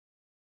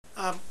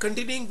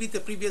Continuing with the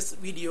previous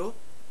video,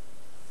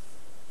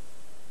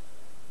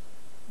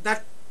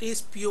 that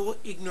is pure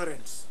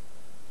ignorance.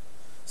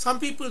 Some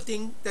people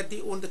think that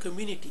they own the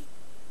community.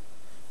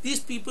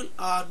 These people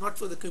are not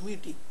for the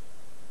community.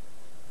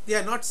 They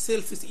are not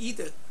selfish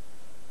either,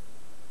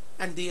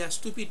 and they are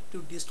stupid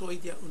to destroy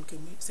their own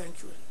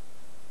sanctuary.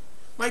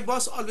 My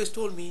boss always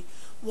told me,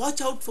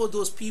 watch out for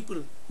those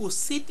people who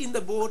sit in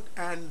the boat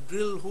and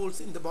drill holes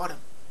in the bottom.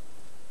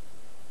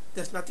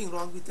 There's nothing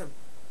wrong with them.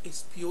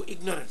 It's pure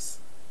ignorance.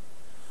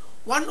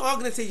 One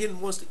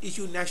organization wants to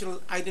issue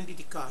national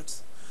identity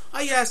cards.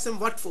 I asked them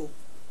what for.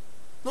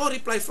 No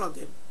reply from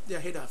them, their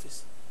head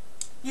office.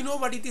 You know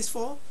what it is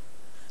for?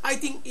 I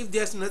think if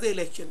there's another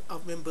election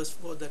of members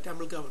for the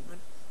Tamil government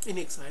in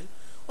exile,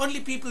 only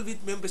people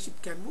with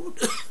membership can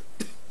vote.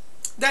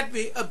 That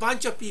way a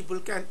bunch of people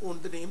can own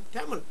the name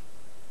Tamil,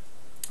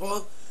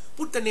 or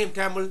put the name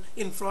Tamil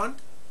in front,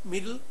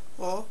 middle,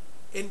 or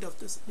end of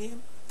this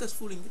name, thus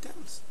fooling the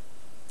Tamils.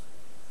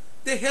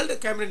 They held a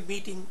cabinet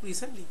meeting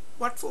recently.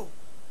 What for?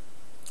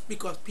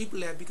 Because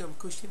people have become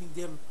questioning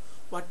them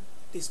what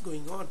is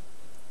going on.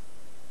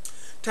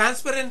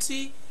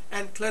 Transparency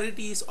and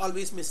clarity is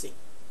always missing.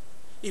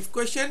 If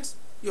questions,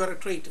 you are a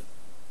traitor.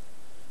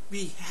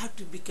 We have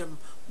to become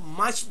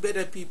much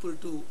better people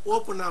to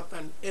open up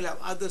and allow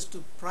others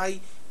to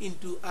pry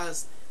into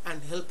us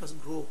and help us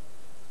grow.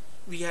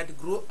 We had to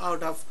grow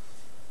out of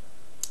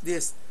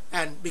this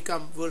and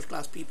become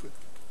world-class people.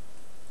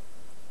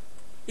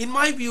 In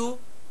my view,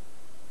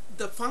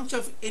 the function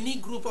of any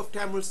group of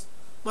Tamils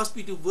must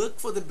be to work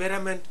for the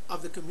betterment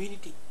of the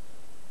community.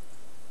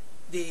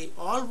 They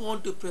all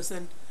want to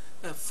present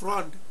a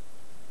front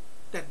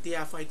that they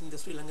are fighting the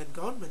Sri Lankan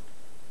government.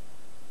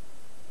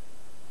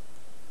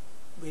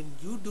 When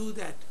you do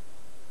that,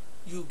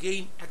 you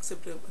gain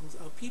acceptance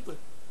amongst our people.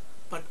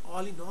 But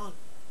all in all,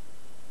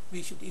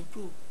 we should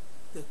improve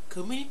the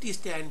community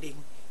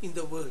standing in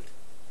the world.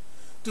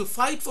 To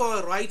fight for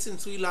our rights in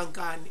Sri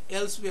Lanka and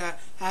elsewhere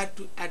had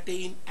to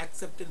attain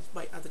acceptance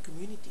by other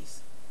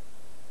communities.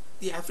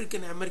 The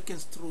African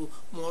Americans through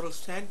moral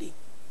standing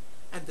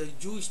and the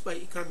Jewish by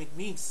economic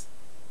means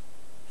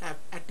have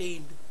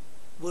attained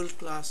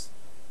world-class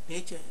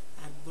nature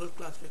and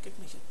world-class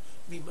recognition.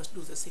 We must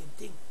do the same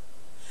thing.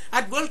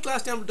 At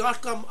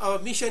worldclasstamil.com, our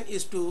mission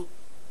is to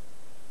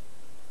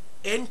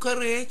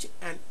encourage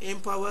and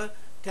empower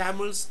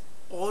Tamils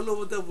all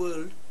over the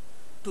world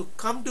to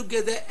come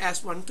together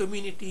as one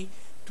community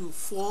to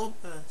form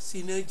a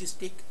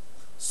synergistic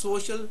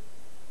social,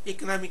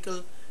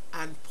 economical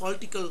and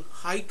political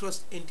high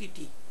trust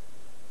entity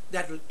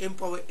that will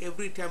empower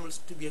every Tamil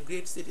to be a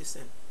great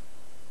citizen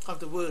of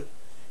the world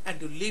and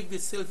to live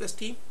with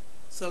self-esteem,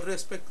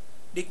 self-respect,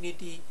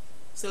 dignity,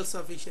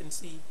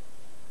 self-sufficiency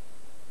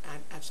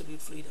and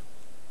absolute freedom.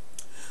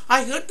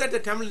 I heard that the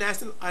Tamil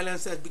National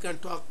Alliance has begun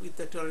talk with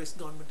the terrorist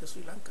government of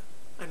Sri Lanka.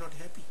 I'm not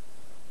happy.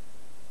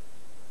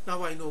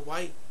 Now I know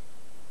why.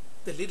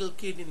 The little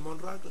kid in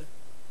Monragla,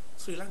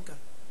 Sri Lanka,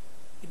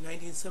 in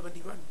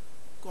 1971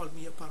 called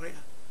me a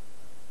pariah.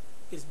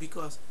 It's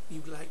because we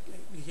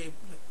behave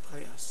like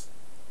pariahs.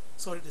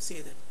 Sorry to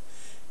say that.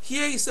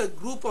 Here is a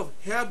group of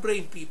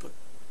harebrained people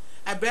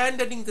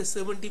abandoning the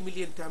 70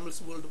 million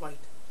Tamils worldwide.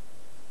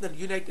 The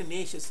United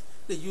Nations,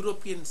 the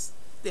Europeans,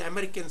 the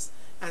Americans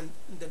and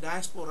the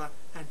diaspora,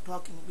 and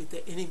talking with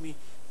the enemy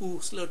who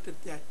slaughtered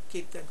their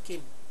kith and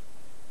kin.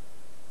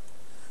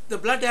 The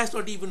blood has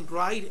not even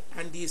dried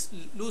and these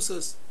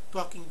losers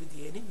talking with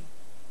the enemy.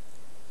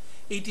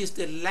 It is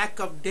the lack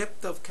of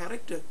depth of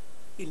character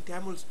in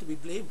Tamils to be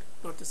blamed,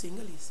 not the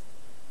Sinhalese.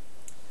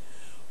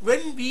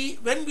 When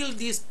will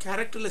these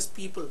characterless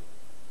people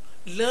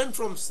learn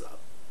from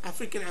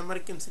African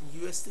Americans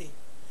in USA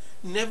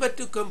never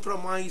to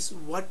compromise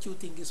what you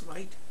think is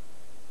right?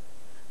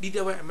 Did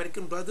our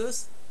American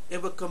brothers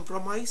ever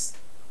compromise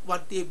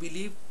what they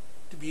believe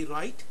to be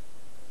right?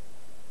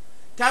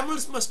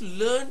 Tamils must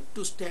learn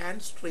to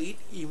stand straight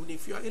even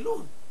if you are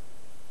alone.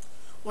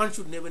 One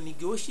should never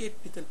negotiate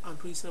with an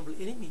unreasonable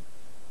enemy.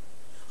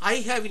 I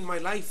have in my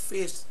life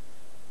faced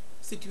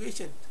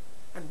situations,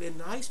 and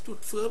when I stood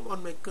firm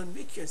on my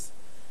convictions,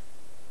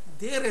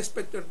 they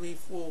respected me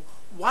for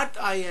what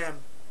I am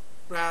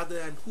rather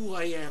than who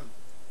I am.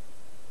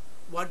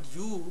 What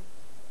you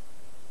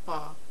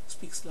are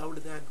speaks louder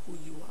than who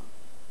you are.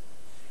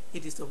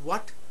 It is the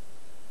what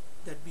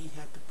that we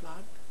have to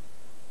plant,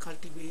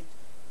 cultivate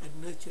and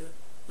nurture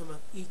among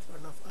each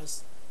one of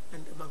us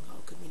and among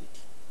our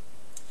community.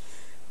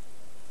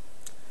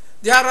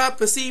 There are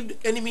perceived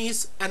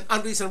enemies and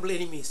unreasonable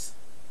enemies.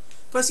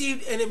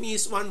 Perceived enemy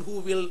is one who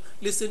will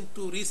listen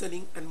to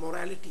reasoning and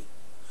morality.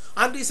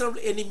 Unreasonable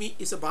enemy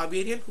is a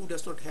barbarian who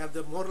does not have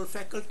the moral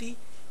faculty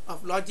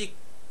of logic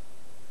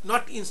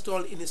not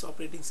installed in his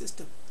operating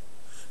system.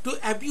 To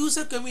abuse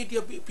a community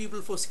of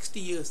people for 60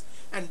 years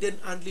and then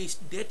unleash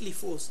deadly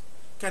force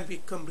cannot be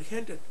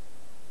comprehended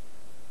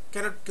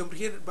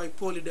by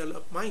poorly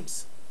developed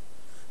minds.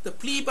 The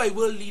plea by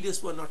world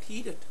leaders were not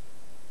heeded.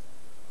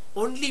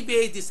 Only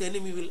way this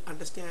enemy will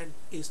understand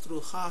is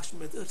through harsh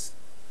methods,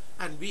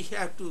 and we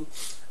have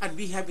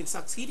been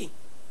succeeding.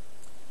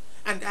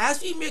 And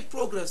as we make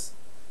progress,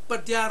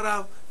 but there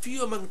are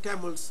few among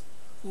Tamils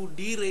who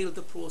derail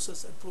the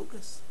process and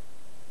progress.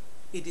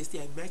 It is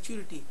their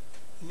immaturity,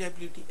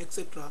 inability,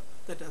 etc.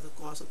 that are the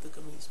cause of the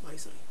communist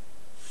misery.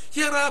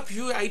 Here are a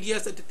few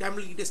ideas that the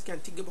Tamil leaders can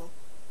think about.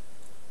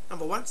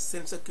 Number one,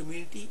 sense of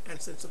community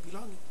and sense of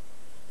belonging.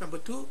 Number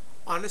two,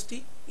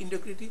 honesty,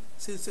 integrity,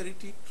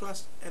 sincerity,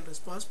 trust, and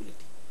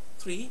responsibility.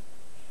 3,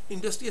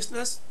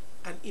 industriousness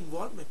and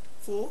involvement.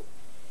 4,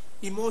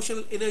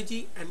 emotional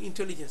energy and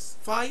intelligence.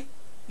 5,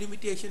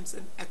 limitations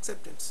and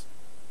acceptance.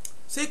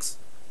 6,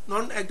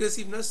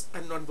 non-aggressiveness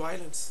and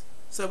non-violence.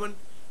 7,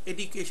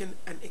 education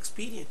and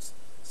experience.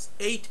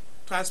 8,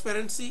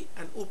 transparency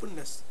and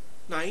openness.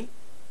 9,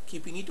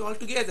 keeping it all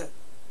together.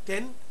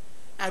 10,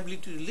 ability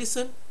to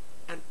listen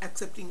and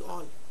accepting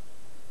all.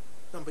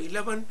 Number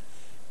 11,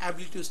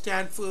 ability to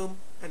stand firm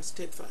and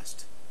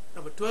steadfast.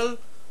 Number 12,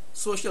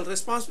 social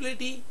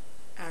responsibility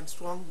and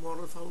strong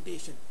moral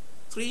foundation.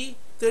 13,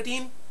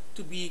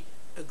 to be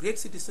a great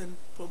citizen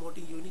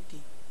promoting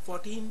unity.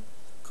 14,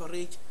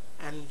 courage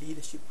and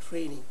leadership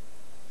training.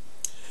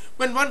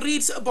 When one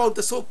reads about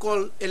the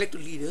so-called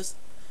elected leaders,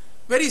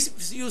 very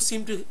few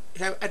seem to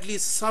have at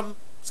least some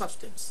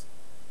substance.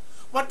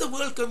 What the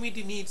world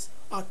community needs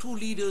are true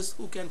leaders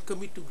who can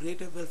commit to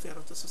greater welfare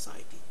of the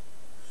society.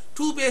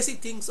 Two basic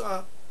things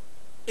are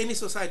any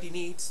society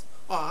needs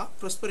are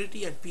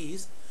prosperity and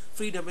peace,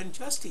 freedom and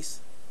justice.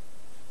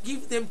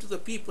 Give them to the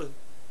people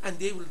and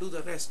they will do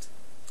the rest.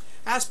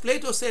 As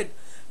Plato said,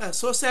 a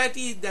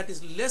society that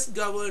is less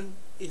governed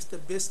is the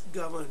best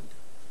governed.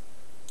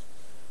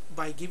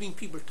 By giving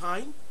people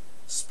time,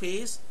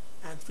 space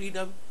and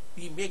freedom,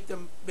 we make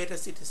them better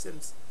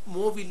citizens,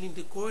 more willing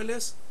to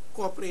coalesce,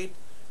 cooperate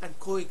and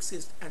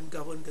coexist and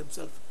govern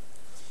themselves.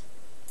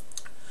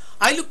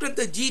 I looked at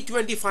the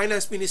G20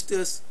 finance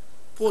ministers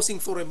posing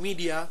for a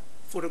media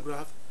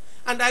photograph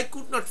and I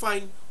could not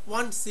find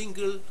one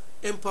single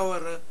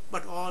empowerer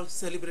but all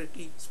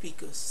celebrity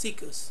speakers,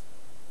 seekers.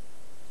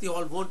 They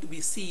all want to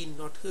be seen,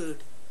 not heard.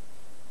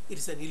 It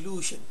is an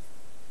illusion.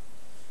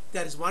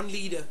 There is one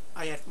leader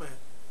I admire,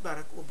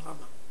 Barack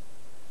Obama,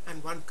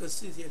 and one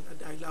constitution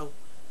that I love,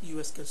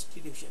 US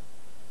Constitution.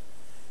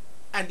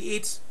 And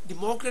its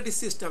democratic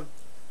system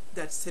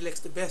that selects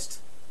the best,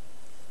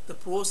 the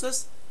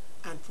process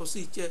and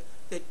procedure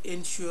that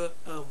ensure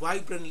a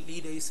vibrant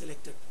leader is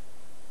selected.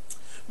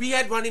 We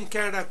had one in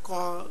Canada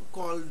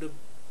called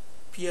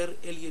Pierre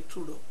Elliott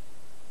Trudeau.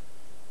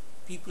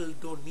 People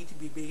don't need to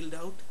be bailed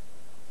out.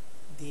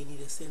 They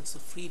need a sense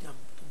of freedom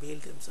to bail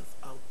themselves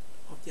out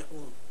of their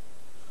own.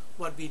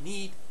 What we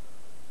need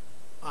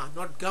are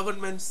not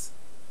governments,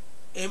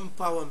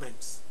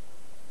 empowerments.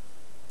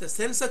 The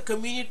sense of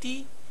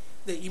community,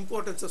 the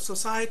importance of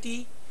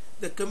society,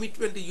 the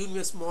commitment to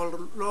universal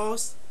moral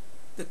laws,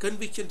 the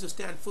conviction to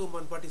stand firm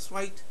on what is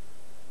right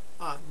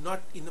are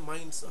not in the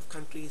minds of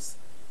countries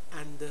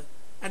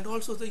and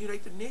also the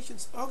United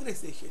Nations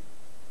organization.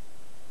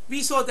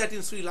 We saw that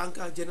in Sri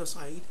Lanka,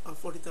 genocide of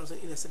 40,000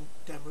 innocent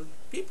Tamil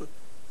people,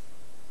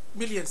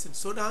 millions in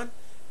Sudan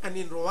and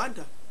in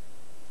Rwanda.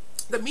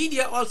 The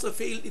media also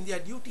failed in their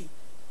duty.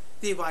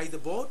 They were either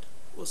bought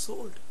or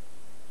sold.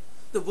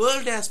 The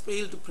world has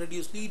failed to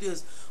produce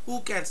leaders who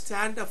can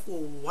stand up for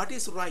what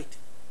is right.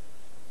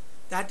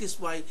 That is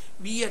why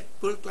we at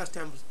World Class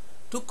Tamils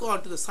took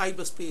on to the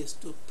cyberspace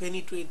to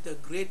penetrate the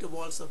greater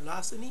walls of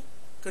larceny,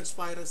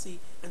 conspiracy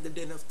and the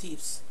den of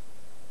thieves.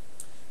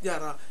 There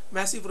are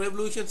massive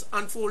revolutions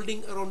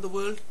unfolding around the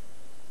world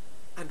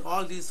and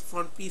all these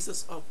front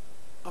pieces of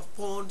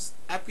pawns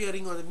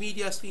appearing on the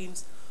media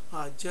screens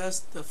are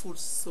just the foot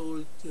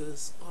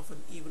soldiers of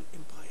an evil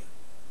empire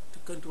to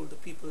control the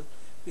people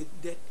with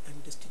debt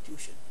and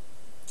destitution.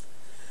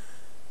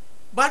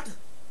 But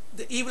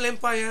the evil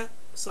empires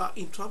are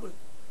in trouble.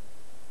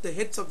 The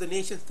heads of the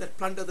nations that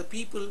plunder the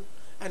people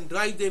and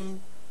drive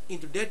them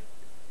into debt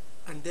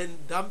and then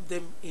dump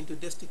them into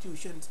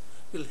destitutions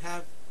will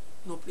have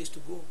no place to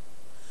go.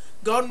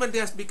 Government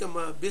has become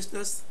a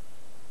business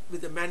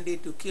with a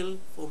mandate to kill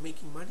for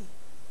making money.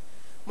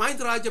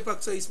 Mahinda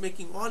Rajapaksa is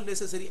making all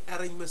necessary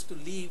arrangements to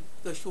leave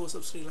the shores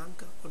of Sri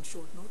Lanka on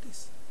short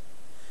notice.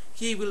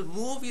 He will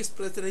move his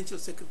presidential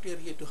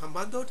secretariat to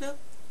Hambantota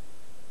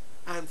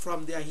and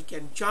from there he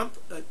can jump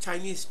a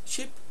Chinese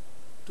ship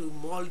to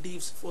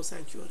Maldives for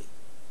sanctuary.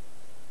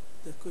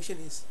 The question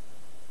is,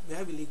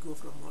 where will he go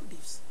from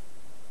Maldives?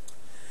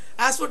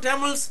 As for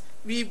Tamils,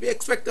 we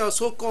expect our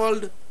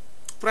so-called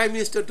Prime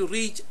Minister to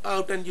reach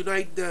out and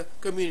unite the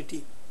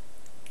community.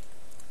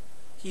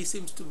 He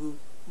seems to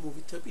move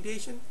with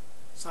trepidation,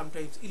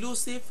 sometimes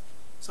elusive,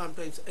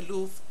 sometimes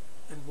aloof,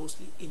 and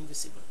mostly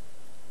invisible.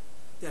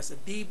 There's a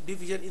deep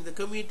division in the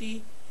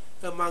community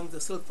among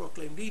the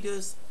self-proclaimed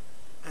leaders,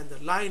 and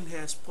the Lion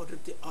has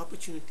spotted the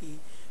opportunity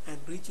and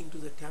reaching to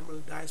the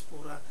Tamil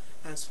diaspora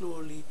and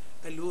slowly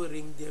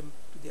alluring them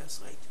to their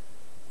side.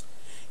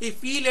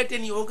 If we let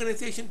any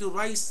organization to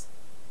rise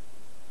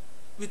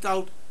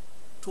without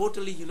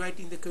totally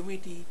uniting the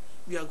community,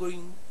 we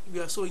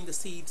are sowing the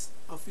seeds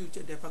of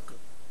future debacle.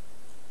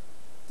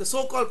 The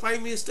so-called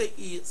Prime Minister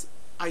is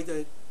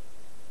either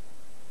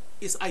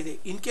is either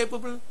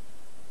incapable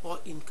or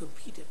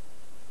incompetent.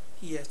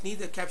 He has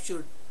neither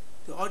captured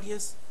the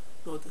audience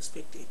nor the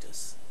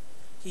spectators.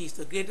 He is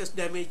the greatest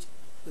damage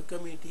to the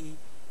community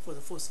for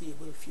the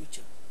foreseeable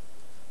future.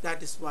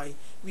 That is why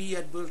we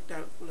at World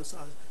Tamils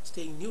are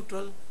staying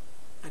neutral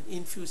and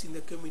infusing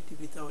the community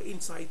with our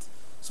insights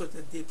so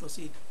that they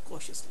proceed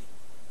cautiously.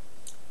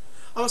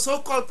 Our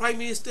so-called Prime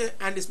Minister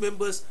and his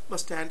members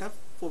must stand up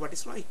for what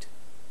is right.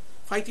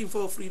 Fighting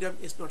for freedom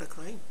is not a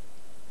crime.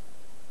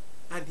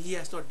 And he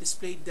has not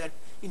displayed that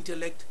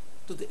intellect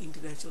to the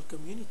international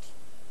community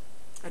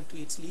and to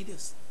its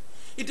leaders.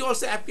 It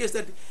also appears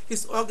that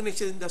his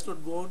organization does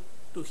not want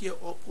to hear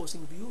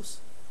opposing views,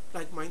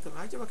 like Mahinda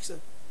Rajapaksa.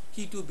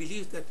 He too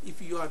believes that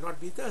if you are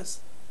not with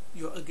us,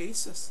 you are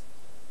against us.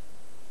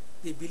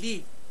 They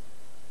believe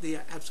they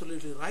are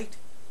absolutely right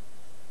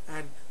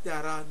and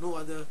there are no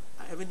other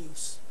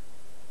avenues.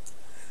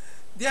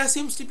 There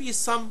seems to be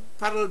some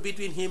parallel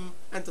between him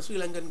and the Sri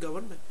Lankan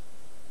government.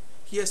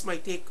 Here's my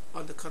take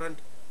on the current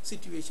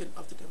situation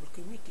of the Tamil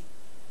community.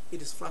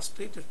 It is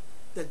frustrated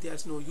that there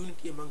is no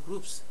unity among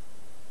groups.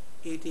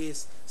 It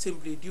is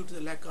simply due to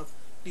the lack of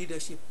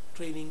leadership,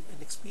 training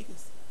and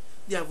experience.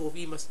 Therefore,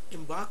 we must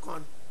embark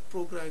on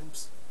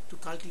programs to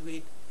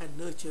cultivate and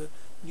nurture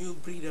new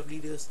breed of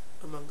leaders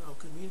among our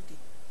community.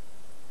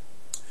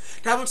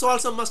 Tamils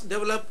also must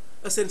develop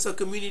a sense of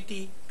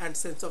community and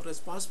sense of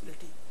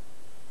responsibility.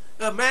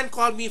 A man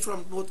called me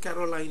from North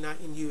Carolina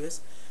in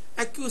US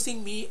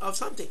accusing me of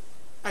something.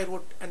 I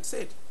wrote and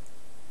said,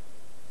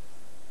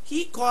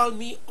 he called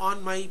me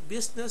on my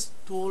business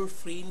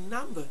toll-free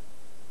number.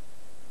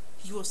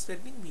 He was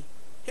threatening me.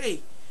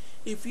 Hey,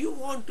 if you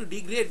want to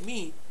degrade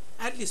me,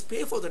 at least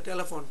pay for the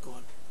telephone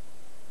call.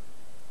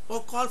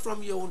 Or call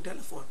from your own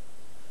telephone.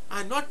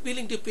 I am not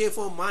willing to pay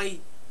for my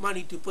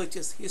money to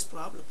purchase his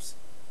problems.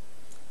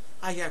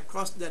 I have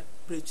crossed that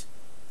bridge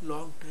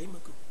long time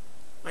ago.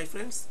 My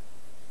friends,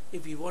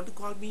 if you want to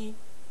call me,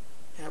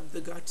 have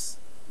the guts,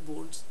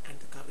 bones and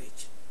the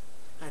courage.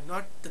 I am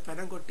not the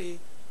Panangote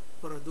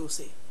or a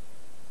Dose.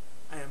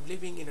 I am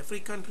living in a free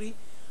country.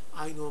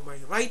 I know my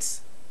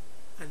rights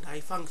and I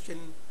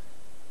function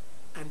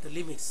and the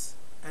limits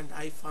and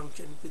I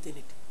function within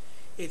it.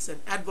 It's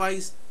an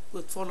advice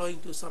worth following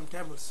to some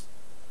Tamils.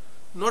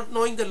 Not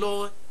knowing the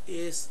law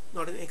is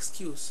not an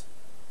excuse.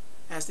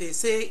 As they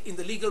say in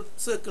the legal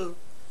circle,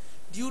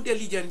 due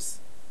diligence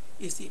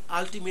is the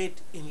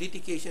ultimate in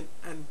litigation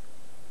and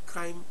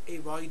crime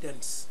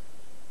avoidance.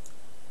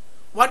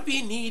 What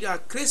we need are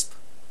crisp,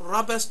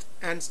 robust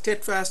and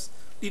steadfast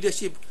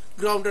leadership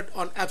grounded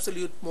on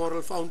absolute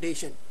moral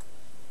foundation.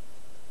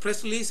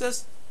 Press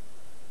releases,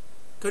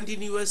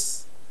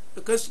 continuous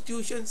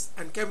constitutions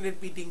and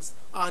cabinet meetings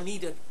are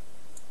needed,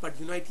 but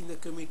uniting the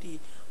committee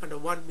under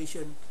one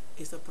mission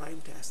is the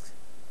prime task.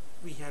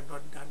 We have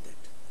not done that.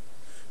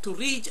 To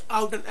reach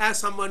out and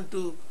ask someone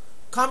to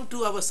come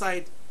to our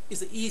side is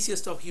the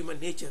easiest of human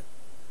nature,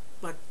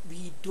 but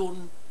we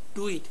don't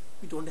do it.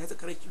 We don't have the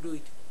courage to do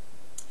it.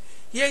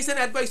 Here is an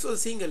advice for the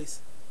Sinhalese.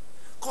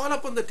 Call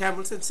upon the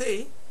Tamils and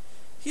say,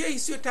 here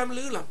is your Tamil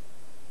Ulam.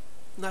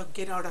 Now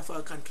get out of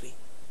our country.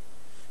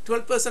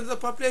 12% of the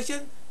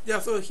population,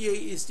 therefore here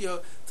is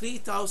your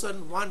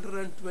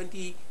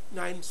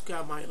 3,129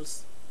 square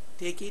miles.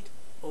 Take it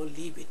or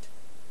leave it.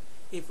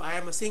 If I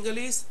am a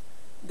Sinhalese,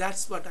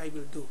 that's what I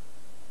will do.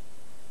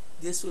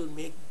 This will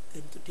make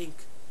them to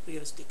think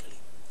realistically.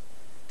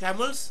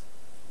 Tamils,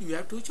 you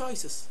have two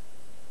choices.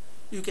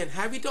 You can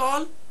have it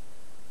all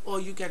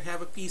or you can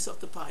have a piece of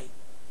the pie.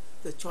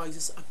 The choice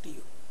is up to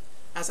you.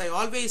 As I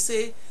always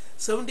say,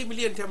 70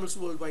 million Tamils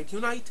worldwide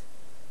unite,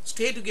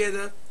 stay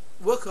together,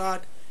 work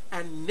hard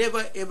and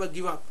never ever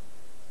give up.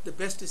 The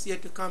best is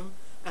yet to come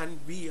and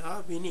we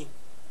are winning.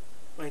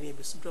 My name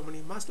is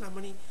Subramani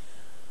Maslamani.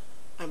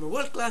 I'm a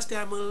world-class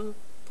Tamil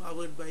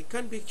powered by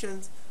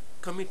convictions,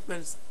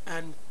 commitments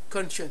and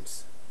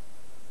conscience.